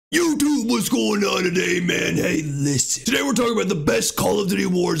YouTube, what's going on today, man? Hey, listen. Today we're talking about the best Call of Duty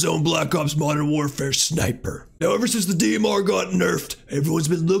Warzone Black Ops Modern Warfare sniper. Now, ever since the DMR got nerfed, everyone's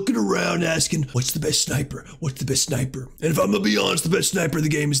been looking around asking, what's the best sniper? What's the best sniper? And if I'm gonna be honest, the best sniper in the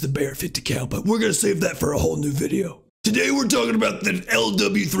game is the Barrett 50 cal, but we're gonna save that for a whole new video. Today we're talking about the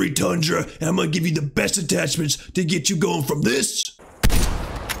LW3 Tundra, and I'm gonna give you the best attachments to get you going from this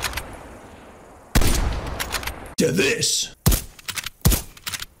to this.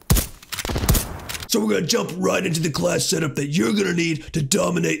 So we're gonna jump right into the class setup that you're gonna need to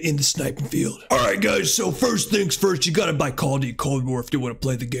dominate in the sniping field. Alright guys, so first things first, you gotta buy Call of Duty Cold War if you wanna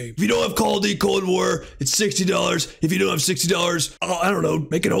play the game. If you don't have Call of Duty Cold War, it's $60. If you don't have $60, I don't know,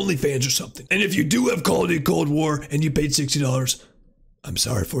 make an OnlyFans or something. And if you do have Call of Duty Cold War and you paid $60, I'm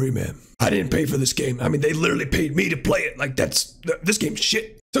sorry for you, man. I didn't pay for this game. I mean, they literally paid me to play it. Like, this game's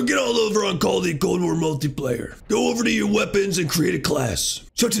shit. So get all over on Call of Duty Cold War multiplayer. Go over to your weapons and create a class.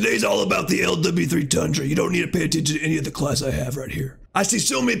 So today's all about the LW3 Tundra. You don't need to pay attention to any of the class I have right here. I see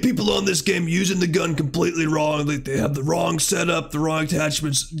so many people on this game using the gun completely wrong. Like they have the wrong setup, the wrong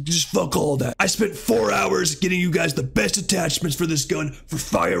attachments. Just fuck all that. I spent 4 hours getting you guys the best attachments for this gun for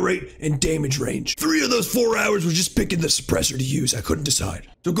fire rate and damage range. 3 of those 4 hours was just picking the suppressor to use. I couldn't decide.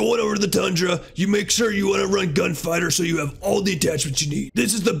 So going over to the Tundra, you make sure you want to run Gunfighter so you have all the attachments you need.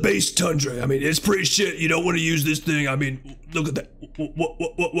 This is the base Tundra. I mean, it's pretty shit. You don't want to use this thing. I mean, look at that. What?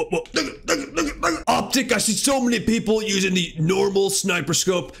 Look at. Optic, I see so many people using the normal sniper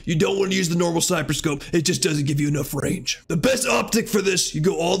scope. You don't want to use the normal sniper scope. It just doesn't give you enough range. The best optic for this, you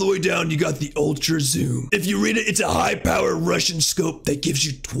go all the way down, you got the Ultra Zoom. If you read it, it's a high power Russian scope that gives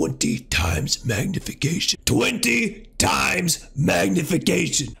you 20 times magnification. 20 times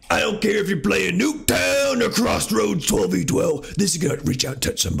magnification. I don't care if you're playing Nuketown or Crossroads 12v12. This is gonna reach out and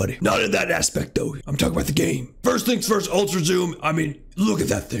touch somebody. Not in that aspect though. I'm talking about the game. First things first, Ultra Zoom. I mean, look at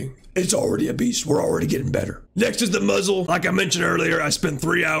that thing. It's already a beast. We're already getting better. Next is the muzzle. Like I mentioned earlier, I spent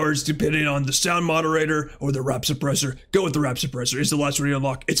 3 hours depending on the sound moderator or the rap suppressor. Go with the rap suppressor. It's the last one you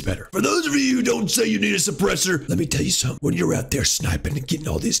unlock. It's better. For those of you who don't say you need a suppressor, let me tell you something. When you're out there sniping and getting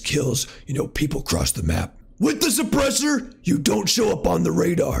all these kills, you know, people cross the map. With the suppressor, you don't show up on the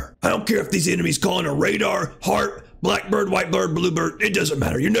radar. I don't care if these enemies call on a radar, heart, blackbird, whitebird, bluebird, it doesn't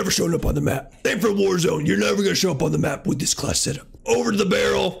matter. You're never showing up on the map. Same for Warzone. You're never gonna show up on the map with this class setup. Over to the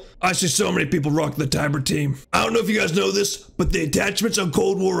barrel. I see so many people rock the Tiber team. I don't know if you guys know this, but the attachments on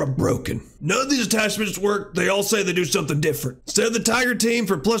Cold War are broken. None of these attachments work. They all say they do something different. Instead of the Tiger team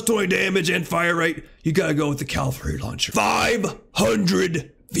for plus 20 damage and fire rate, you gotta go with the cavalry launcher.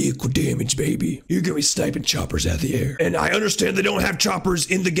 500 vehicle damage, baby. You're gonna be sniping choppers out of the air. And I understand they don't have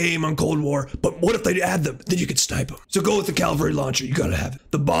choppers in the game on Cold War, but what if they add them? Then you could snipe them. So go with the cavalry launcher. You gotta have it.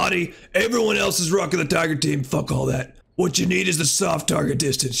 The body, everyone else is rocking the Tiger team. Fuck all that. What you need is the soft target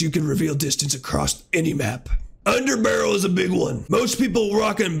distance. You can reveal distance across any map. Underbarrel is a big one. Most people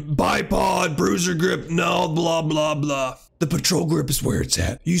rocking bipod, bruiser grip, no, blah, blah, blah. The patrol grip is where it's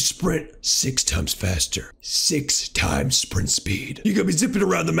at. You sprint 6 times faster. 6 times sprint speed. You're gonna be zipping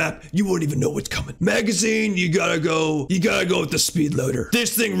around the map. You won't even know what's coming. Magazine, you gotta go with the speed loader.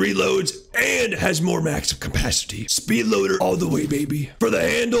 This thing reloads and has more max capacity. Speed loader all the way, baby. For the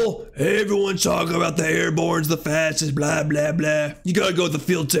handle, everyone's talking about the airborne's the fastest, blah, blah, blah. You gotta go with the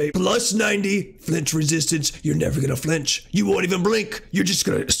field tape. Plus 90 flinch resistance. You're never gonna flinch. You won't even blink. You're just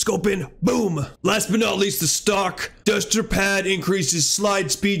gonna scope in, boom. Last but not least, the stock. Duster pad increases slide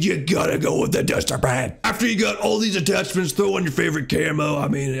speed. You gotta go with the duster pad. After you got all these attachments, throw on your favorite camo. I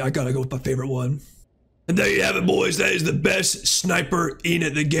mean, I gotta go with my favorite one. And there you have it, boys. That is the best sniper in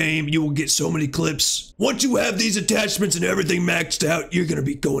the game. You will get so many clips. Once you have these attachments and everything maxed out, you're gonna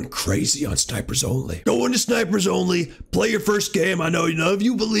be going crazy on snipers only. Go into snipers only, play your first game. I know none of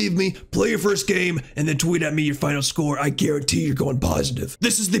you believe me. Play your first game and then tweet at me your final score. I guarantee you're going positive.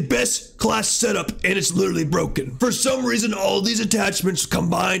 This is the best class setup and it's literally broken. For some reason, all these attachments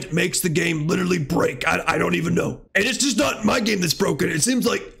combined makes the game literally break. I don't even know. And it's just not my game that's broken. It seems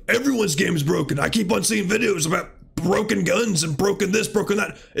like everyone's game is broken. I keep on seeing videos about broken guns and broken this, broken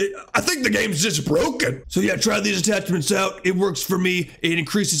that. I think the game's just broken. So yeah, try these attachments out. It works for me. It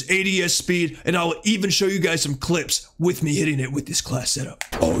increases ADS speed, and I'll even show you guys some clips with me hitting it with this class setup.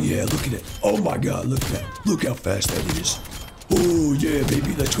 Oh yeah, look at it. Oh my God, look at that. Look how fast that is. Oh yeah,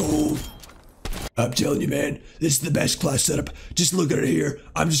 baby, let's go. I'm telling you, man, this is the best class setup. Just look at it here.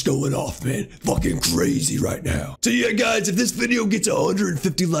 I'm just going off, man. Fucking crazy right now. So yeah, guys, if this video gets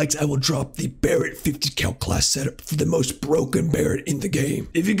 150 likes, I will drop the Barrett 50 cal class setup for the most broken Barrett in the game.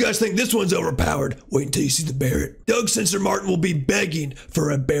 If you guys think this one's overpowered, wait until you see the Barrett. Doug Sensor Martin will be begging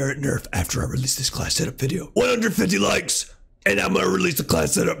for a Barrett nerf after I release this class setup video. 150 likes. and I'm gonna release a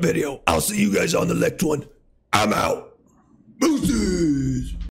class setup video. I'll see you guys on the next one. I'm out. Boosters.